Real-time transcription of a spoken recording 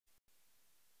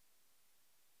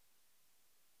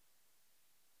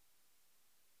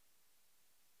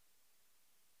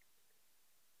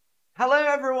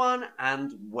everyone,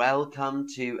 and welcome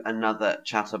to another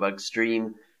Chatterbug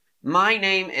stream. My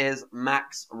name is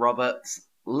Max Roberts.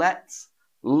 Let's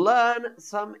learn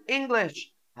some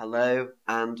English. Hello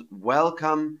and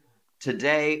welcome.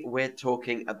 Today we're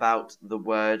talking about the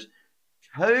word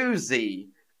cozy.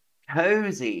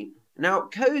 Cozy. Now,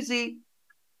 cozy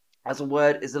as a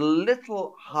word is a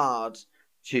little hard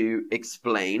to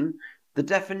explain. The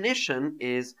definition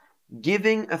is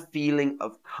giving a feeling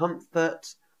of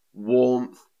comfort,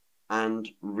 warmth, and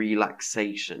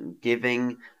relaxation.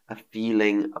 Giving a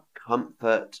feeling of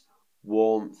comfort,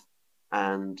 warmth,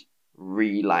 and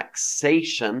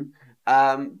relaxation.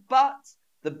 But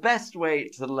the best way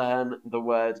to learn the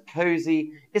word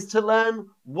cozy is to learn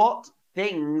what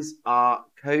things are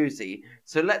cozy.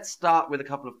 So let's start with a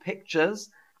couple of pictures.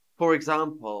 For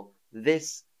example,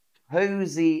 this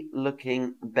cozy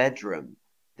looking bedroom.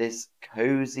 This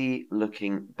cozy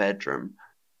looking bedroom.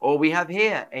 Or we have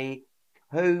here a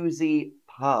cozy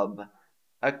pub.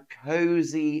 A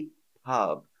cozy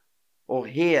pub. Or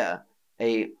here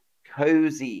a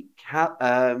cozy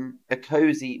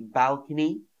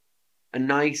balcony. A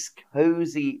nice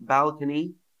cozy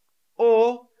balcony.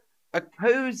 Or a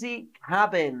cozy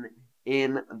cabin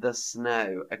in the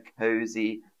snow. A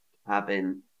cozy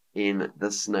cabin in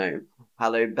the snow.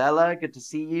 Hello, Bella. Good to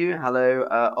see you. Hello,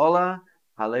 Ola.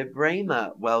 Hello,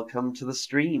 Bramer. Welcome to the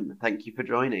stream. Thank you for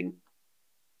joining.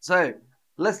 So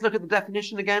let's look at the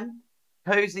definition again.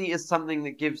 Cozy is something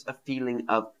that gives a feeling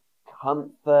of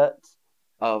comfort,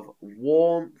 of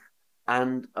warmth,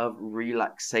 and of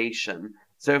relaxation.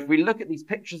 So if we look at these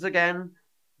pictures again,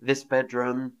 this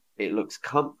bedroom, it looks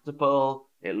comfortable,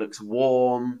 it looks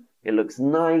warm, it looks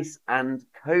nice and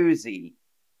cozy.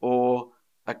 Or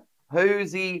a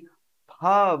cozy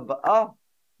pub. Oh,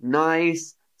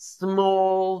 nice,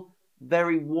 small,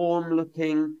 very warm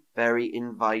looking, very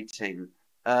inviting.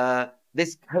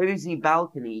 This cozy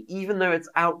balcony, even though it's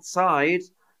outside,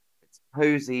 it's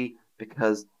cozy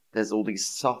because there's all these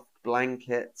soft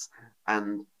blankets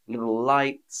and little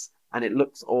lights, and it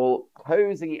looks all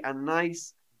cozy and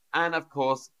nice. And of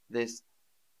course, this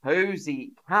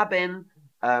cozy cabin,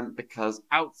 because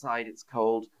outside it's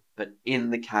cold, but in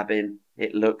the cabin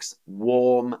it looks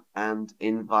warm and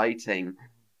inviting.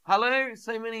 Hello,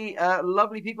 so many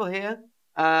lovely people here.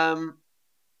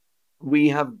 We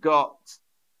have got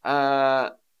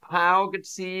Pau, good to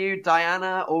see you.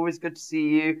 Diana, always good to see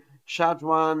you.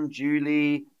 Shadwan,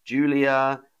 Julie,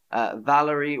 Julia,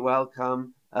 Valerie,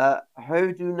 welcome.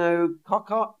 Hoduno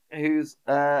Kokot, who's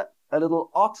a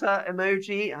little otter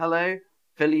emoji. Hello.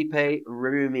 Felipe,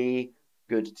 Rumi,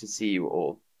 good to see you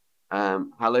all.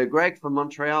 Hello, Greg from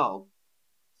Montreal.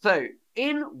 So,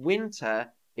 in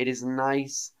winter, it is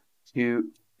nice to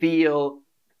feel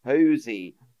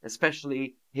cozy,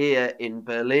 especially here in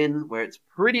Berlin, where it's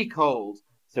pretty cold.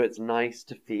 So it's nice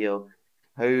to feel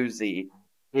cozy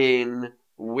in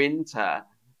winter.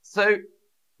 So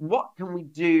what can we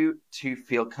do to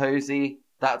feel cozy?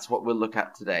 That's what we'll look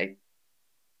at today.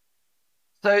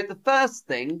 So the first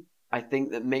thing I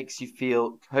think that makes you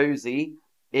feel cozy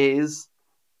is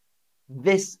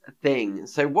this thing.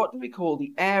 So what do we call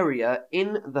the area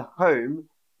in the home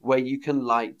where you can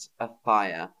light a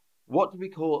fire? What do we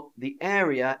call the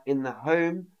area in the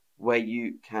home where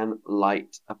you can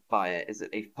light a fire? Is it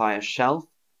a fire shelf,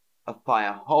 a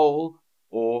fire hole,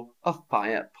 or a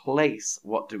fireplace?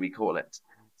 What do we call it?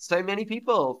 So many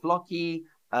people. Flocky,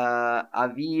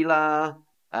 Avila,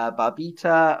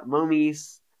 Babita,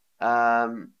 Momis,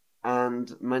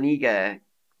 and Manige.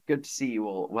 Good to see you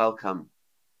all. Welcome.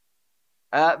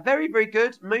 Very, very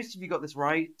good. Most of you got this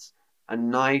right. A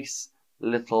nice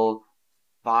little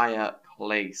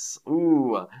fireplace.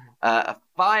 Ooh, a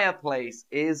fireplace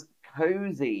is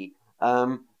cozy.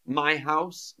 My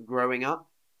house growing up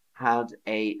had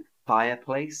a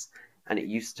fireplace, and it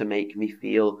used to make me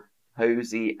feel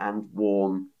cozy and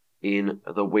warm in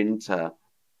the winter.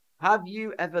 Have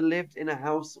you ever lived in a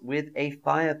house with a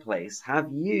fireplace?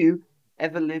 Have you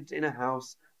ever lived in a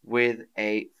house with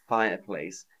a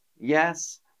fireplace?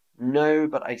 Yes, no,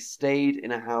 but I stayed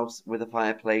in a house with a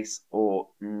fireplace, or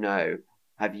no.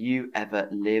 Have you ever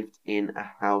lived in a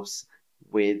house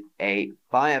with a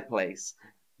fireplace?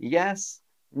 Yes,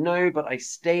 no, but I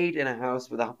stayed in a house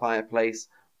with a fireplace,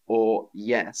 or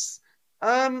yes.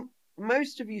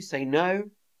 Most of you say no,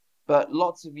 but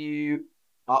lots of you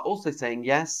are also saying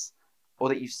yes, or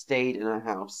that you stayed in a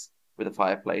house with a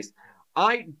fireplace.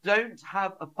 I don't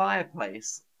have a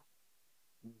fireplace,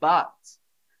 but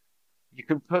you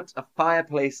can put a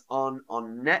fireplace on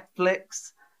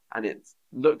Netflix, and it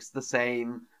looks the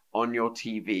same on your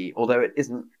TV, although it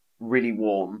isn't really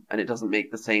warm and it doesn't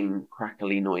make the same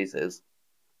crackly noises.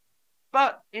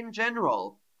 But in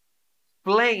general,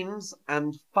 flames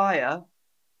and fire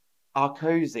are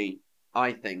cozy,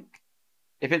 I think.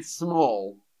 If it's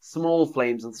small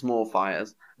flames and small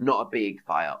fires, not a big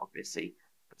fire, obviously,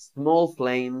 but small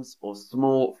flames or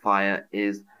small fire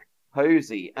is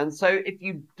cozy. And so if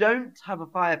you don't have a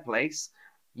fireplace,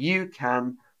 you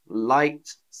can light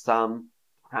some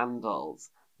candles.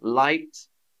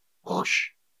 Whoosh,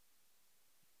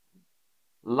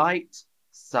 light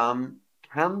some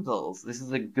candles. This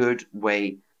is a good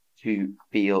way to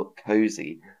feel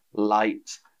cozy.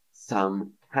 Light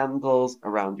some candles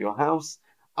around your house.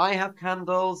 I have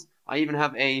candles. I even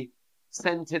have a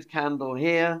scented candle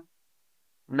here.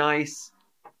 Nice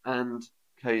and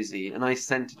cozy. A nice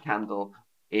scented candle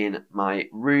in my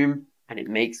room, and it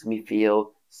makes me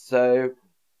feel so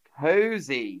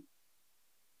cozy.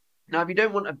 Now, if you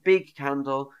don't want a big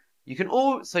candle, you can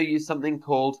also use something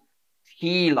called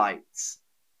tea lights.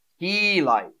 Tea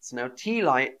lights. Now, tea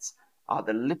lights are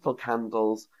the little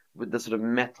candles with the sort of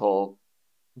metal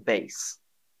base,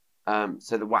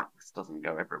 so the wax doesn't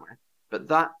go everywhere. But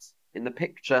that, in the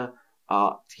picture,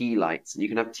 are tea lights. And you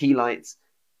can have tea lights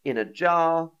in a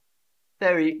jar,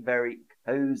 very, very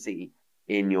cozy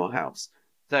in your house.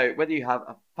 So whether you have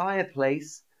a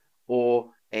fireplace or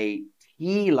a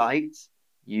tea light,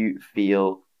 you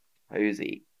feel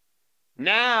cozy.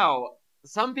 Now,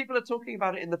 some people are talking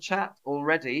about it in the chat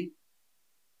already.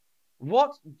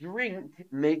 What drink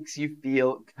makes you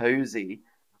feel cozy?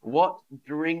 What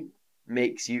drink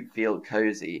makes you feel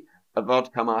cozy? A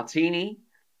vodka martini,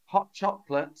 hot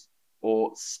chocolate,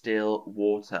 or still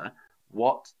water?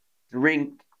 What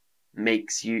drink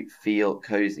makes you feel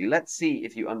cozy? Let's see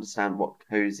if you understand what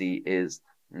cozy is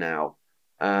now.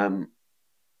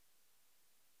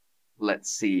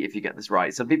 Let's see if you get this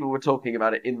right. Some people were talking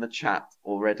about it in the chat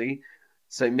already,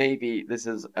 so maybe this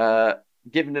is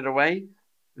given it away.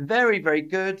 Very, very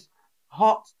good.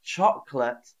 Hot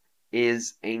chocolate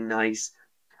is a nice,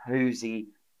 cozy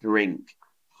drink.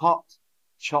 Hot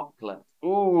chocolate.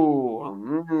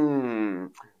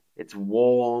 Ooh, it's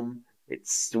warm,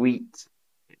 it's sweet,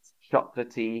 it's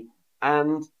chocolatey,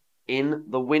 and in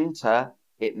the winter,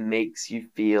 it makes you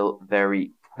feel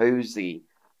very cozy.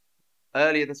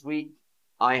 Earlier this week,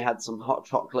 I had some hot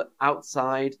chocolate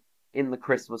outside in the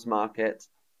Christmas market.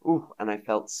 Ooh, and I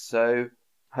felt so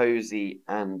cozy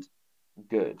and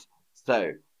good.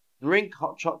 So, drink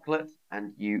hot chocolate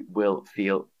and you will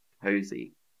feel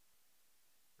cozy.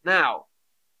 Now,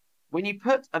 when you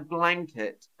put a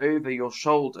blanket over your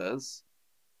shoulders,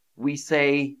 we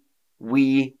say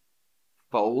we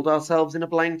fold ourselves in a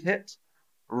blanket,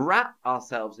 wrap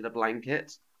ourselves in a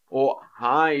blanket, or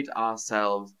hide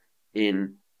ourselves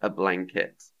in a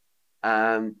blanket.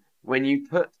 When you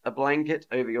put a blanket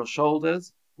over your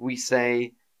shoulders, we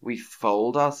say we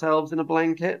fold ourselves in a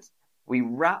blanket, we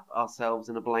wrap ourselves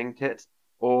in a blanket,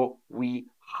 or we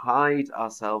hide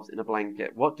ourselves in a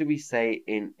blanket. What do we say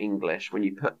in English when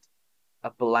you put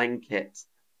a blanket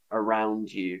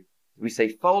around you? We say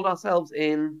fold ourselves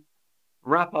in,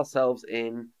 wrap ourselves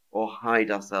in, or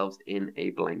hide ourselves in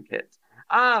a blanket.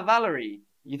 Ah, Valerie,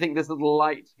 you think this little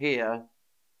light here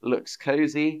looks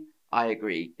cozy? I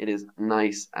agree. It is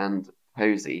nice and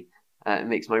cozy. It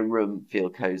makes my room feel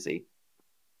cozy.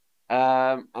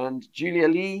 And Julia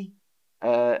Lee,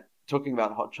 talking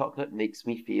about hot chocolate makes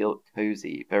me feel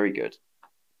cozy. Very good.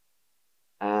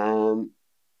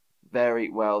 Very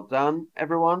well done,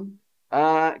 everyone.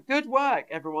 Good work,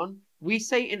 everyone. We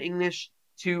say in English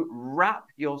to wrap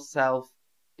yourself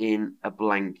in a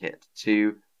blanket.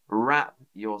 To wrap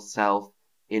yourself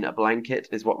in a blanket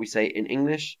is what we say in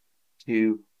English.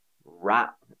 To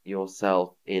wrap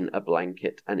yourself in a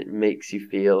blanket, and it makes you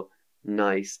feel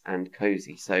nice and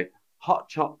cozy. So hot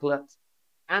chocolate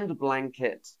and a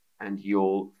blanket, and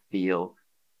you'll feel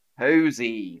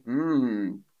cozy.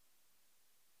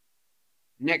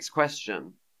 Next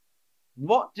question.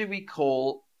 What do we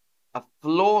call a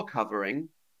floor covering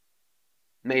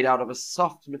made out of a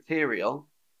soft material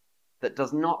that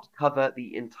does not cover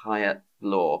the entire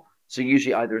floor? So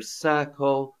usually either a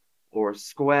circle or a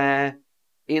square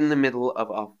in the middle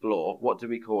of our floor. What do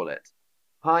we call it?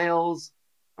 Tiles,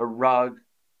 a rug,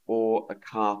 or a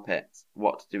carpet?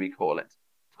 What do we call it?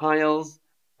 Tiles,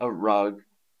 a rug,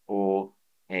 or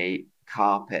a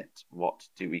carpet? What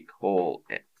do we call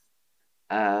it?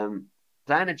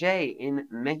 Diana J, in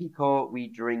Mexico, we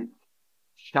drink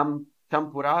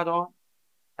champurrado.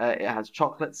 It has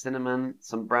chocolate, cinnamon,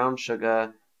 some brown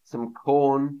sugar, some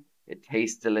corn. It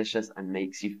tastes delicious and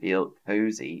makes you feel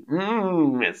cozy.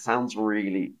 It sounds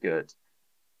really good.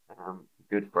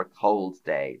 Good for a cold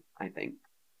day, I think.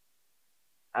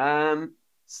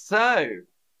 So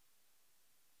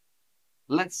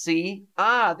Let's see.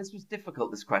 This was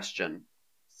difficult, this question.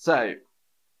 So,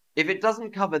 if it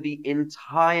doesn't cover the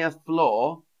entire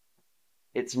floor,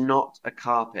 it's not a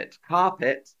carpet.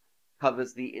 Carpet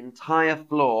covers the entire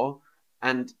floor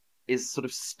and is sort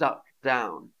of stuck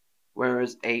down,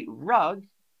 whereas a rug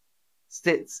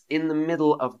sits in the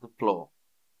middle of the floor.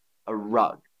 A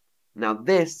rug. Now,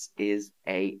 this is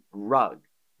a rug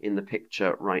in the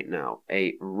picture right now,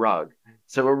 a rug.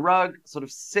 So a rug sort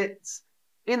of sits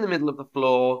in the middle of the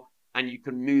floor and you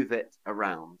can move it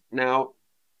around. Now,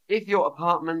 if your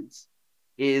apartment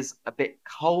is a bit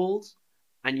cold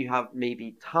and you have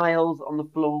maybe tiles on the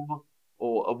floor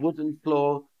or a wooden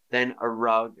floor, then a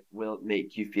rug will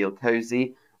make you feel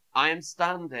cozy. I am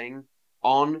standing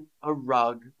on a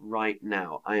rug right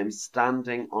now. I am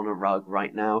standing on a rug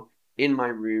right now in my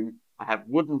room. I have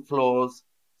wooden floors,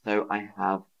 so I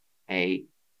have a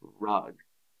rug.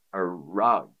 A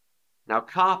rug. Now,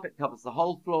 carpet covers the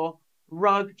whole floor.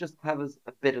 Rug just covers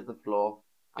a bit of the floor.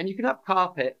 And you can have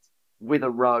carpet with a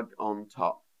rug on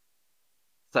top.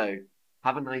 So,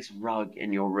 have a nice rug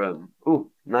in your room.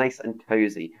 Ooh, nice and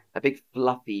cozy. A big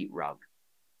fluffy rug.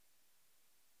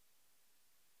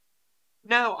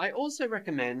 Now, I also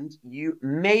recommend you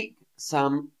make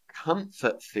some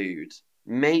comfort food.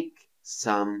 Make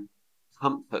some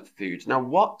comfort food. Now,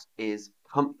 what is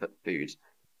comfort food?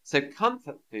 So,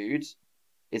 comfort food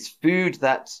is food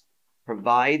that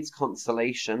provides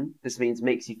consolation. This means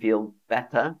makes you feel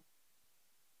better,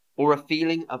 or a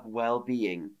feeling of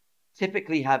well-being,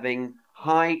 typically having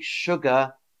high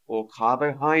sugar or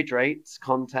carbohydrates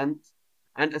content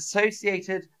and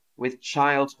associated with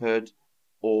childhood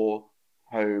or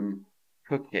home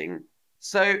cooking.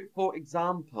 So, for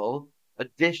example, a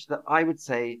dish that I would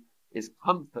say is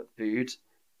comfort food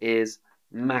is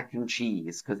mac and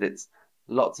cheese, because it's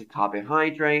lots of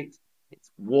carbohydrate, it's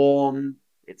warm,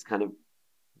 it's kind of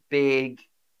big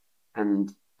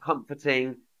and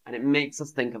comforting, and it makes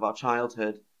us think of our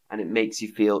childhood, and it makes you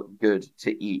feel good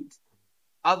to eat.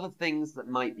 Other things that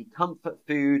might be comfort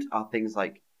food are things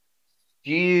like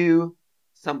stew,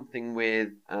 something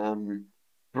with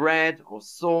bread or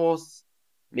sauce,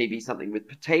 maybe something with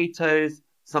potatoes,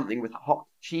 something with hot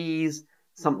cheese,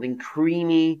 something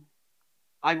creamy.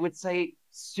 I would say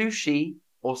sushi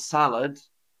or salad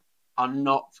are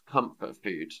not comfort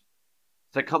food.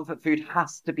 So comfort food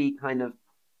has to be kind of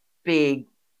big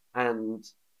and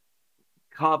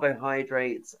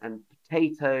carbohydrates and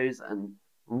potatoes and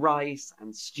rice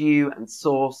and stew and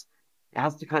sauce. It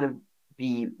has to kind of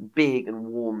be big and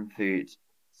warm food.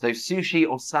 So sushi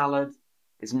or salad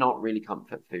is not really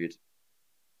comfort food.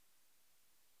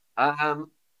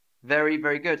 Very,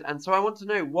 very good. And so I want to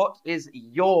know, what is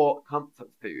your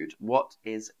comfort food? What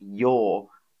is your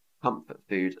comfort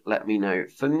food? Let me know.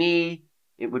 For me,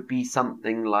 it would be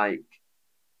something like,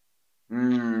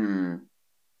 maybe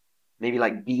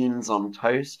like beans on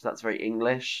toast. That's very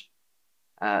English.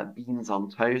 Beans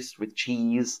on toast with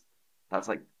cheese. That's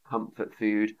like comfort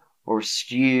food. Or a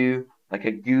stew, like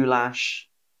a goulash.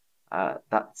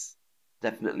 That's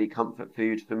definitely comfort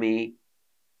food for me.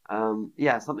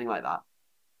 Yeah, something like that.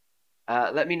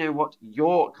 Let me know what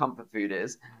your comfort food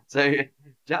is. So,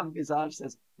 Jam Visage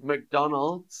says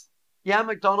McDonald's. Yeah,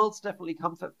 McDonald's definitely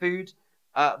comfort food.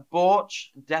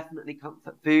 Borch, definitely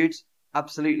comfort food.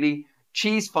 Absolutely.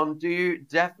 Cheese fondue,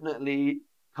 definitely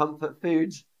comfort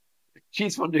food.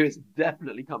 Cheese fondue is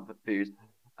definitely comfort food.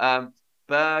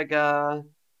 Burger.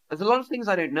 There's a lot of things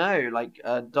I don't know, like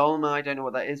dolma, I don't know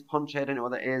what that is. Ponche, I don't know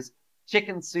what that is.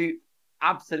 Chicken soup,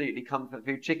 absolutely comfort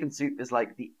food. Chicken soup is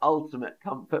like the ultimate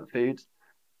comfort food.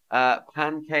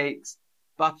 Pancakes,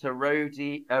 butter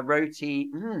roti.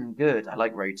 Good. I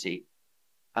like roti.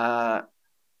 Uh,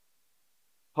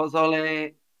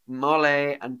 Pozole,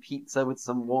 mole, and pizza with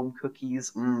some warm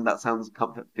cookies. That sounds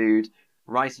comfort food.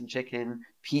 Rice and chicken,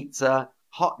 pizza,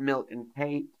 hot milk and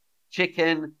cake,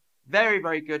 chicken. Very,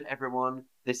 very good, everyone.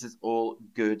 This is all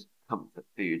good comfort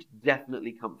food.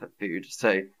 Definitely comfort food.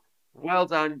 So, well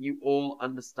done. You all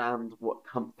understand what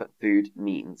comfort food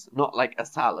means. Not like a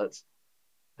salad.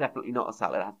 Definitely not a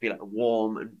salad. It has to be like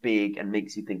warm and big and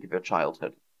makes you think of your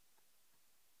childhood.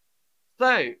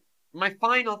 So, my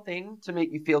final thing to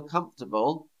make you feel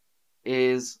comfortable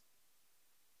is,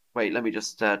 wait, let me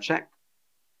just check.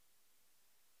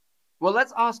 Well,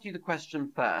 let's ask you the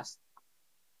question first.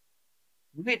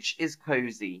 Which is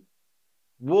cozy?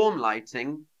 Warm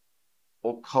lighting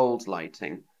or cold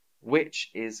lighting? Which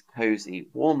is cozy?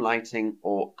 Warm lighting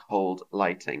or cold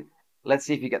lighting? Let's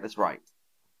see if you get this right.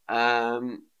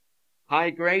 Hi,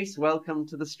 Grace. Welcome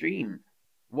to the stream.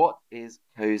 What is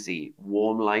cozy?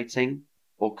 Warm lighting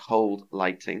or cold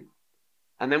lighting?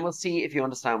 And then we'll see if you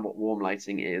understand what warm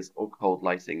lighting is or cold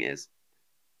lighting is.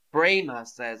 Bramer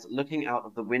says, looking out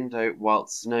of the window while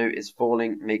snow is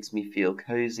falling makes me feel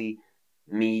cozy.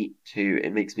 Me too.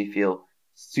 It makes me feel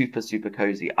super, super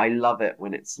cozy. I love it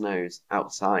when it snows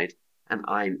outside and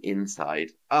I'm inside.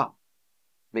 Ah,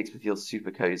 makes me feel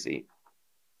super cozy.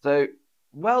 So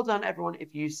well done, everyone,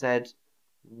 if you said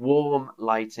warm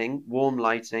lighting, warm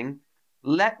lighting.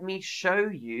 Let me show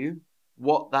you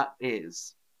what that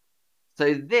is.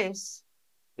 So this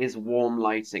is warm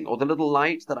lighting, or the little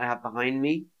light that I have behind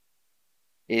me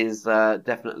is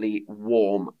definitely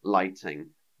warm lighting.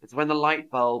 It's when the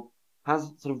light bulb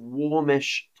has sort of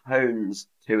warmish tones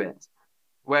to it.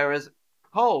 Whereas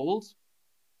cold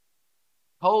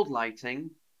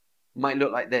lighting might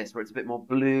look like this, where it's a bit more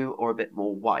blue or a bit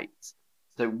more white.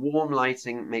 So warm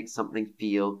lighting makes something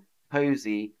feel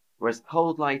cozy, whereas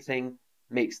cold lighting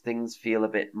makes things feel a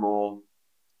bit more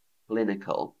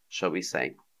clinical, shall we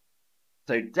say.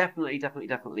 So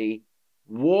definitely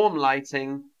warm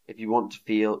lighting if you want to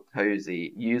feel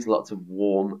cozy. Use lots of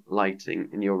warm lighting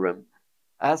in your room.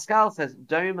 Skal says,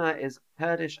 Doma is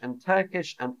Kurdish and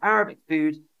Turkish and Arabic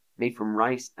food made from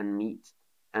rice and meat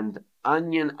and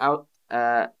onion out.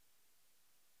 Yes,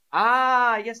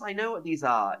 I know what these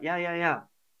are. Yeah.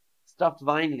 Stuffed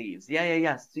vine leaves.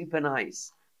 Yeah. Super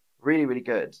nice. Really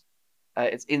good.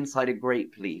 It's inside a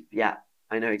grape leaf. Yeah,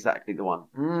 I know exactly the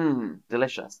one.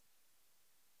 Delicious.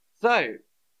 So,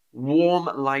 warm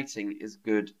lighting is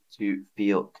good to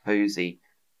feel cozy.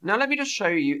 Now, let me just show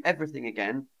you everything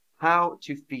again. How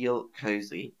to feel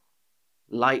cozy.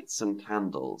 Light some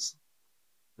candles.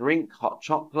 Drink hot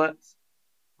chocolate.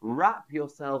 Wrap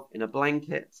yourself in a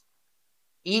blanket.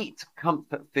 Eat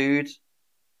comfort food.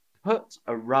 Put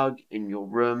a rug in your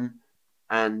room.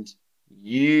 And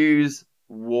use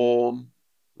warm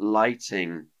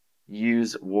lighting.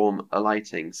 Use warm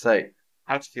lighting. So,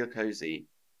 how to feel cozy.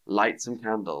 Light some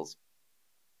candles.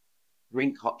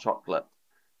 Drink hot chocolate.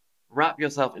 Wrap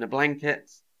yourself in a blanket.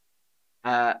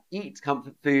 Eat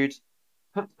comfort food.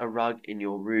 Put a rug in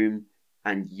your room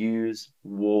and use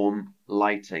warm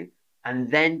lighting. And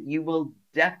then you will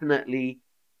definitely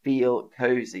feel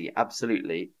cozy.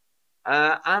 Absolutely.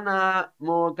 Anna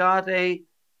Morgade,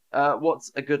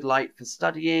 what's a good light for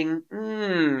studying?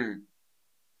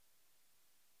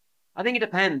 I think it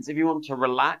depends. If you want to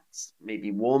relax,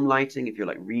 maybe warm lighting. If you're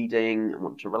like reading and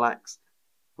want to relax.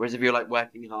 Whereas if you're like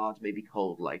working hard, maybe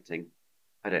cold lighting.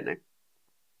 I don't know.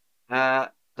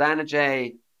 Diana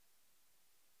J,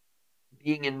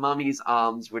 being in mummy's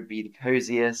arms would be the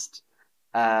coziest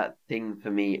thing for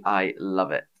me. I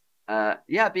love it.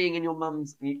 Yeah, being in your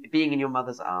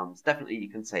mother's arms. Definitely you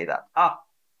can say that.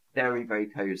 Very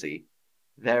cozy.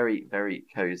 Very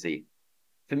cozy.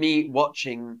 For me,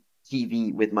 watching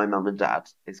TV with my mum and dad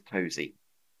is cozy.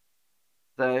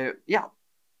 So yeah.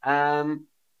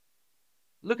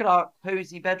 Look at our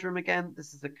cozy bedroom again.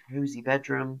 This is a cozy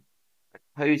bedroom. A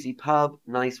cozy pub,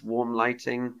 nice warm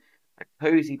lighting. A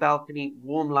cozy balcony,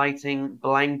 warm lighting,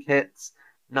 blankets,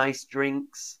 nice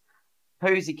drinks.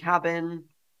 Cozy cabin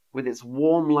with its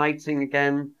warm lighting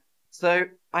again. So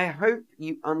I hope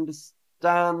you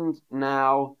understand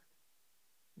now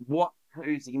what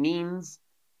cozy means.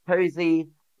 Cozy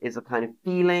is a kind of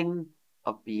feeling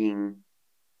of being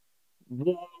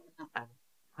warm and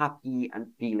happy and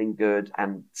feeling good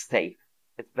and safe.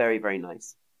 It's very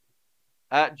nice.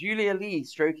 Julia Lee,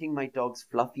 stroking my dog's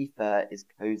fluffy fur is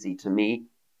cozy to me.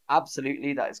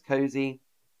 Absolutely, that is cozy.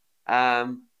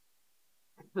 And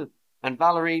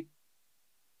Valerie,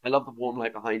 I love the warm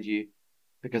light behind you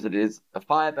because it is a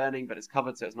fire burning, but it's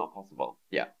covered, so it's not possible.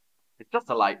 Yeah, it's just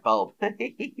a light bulb.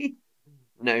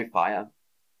 No fire.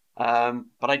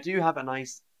 But I do have a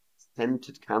nice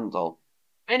scented candle.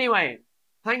 Anyway,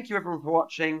 thank you everyone for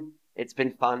watching. It's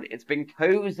been fun. It's been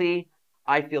cozy.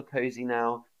 I feel cozy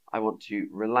now. I want to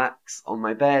relax on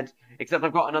my bed, except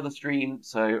I've got another stream,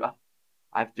 so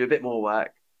I have to do a bit more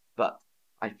work, but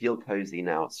I feel cozy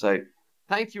now. So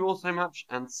thank you all so much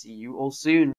and see you all soon.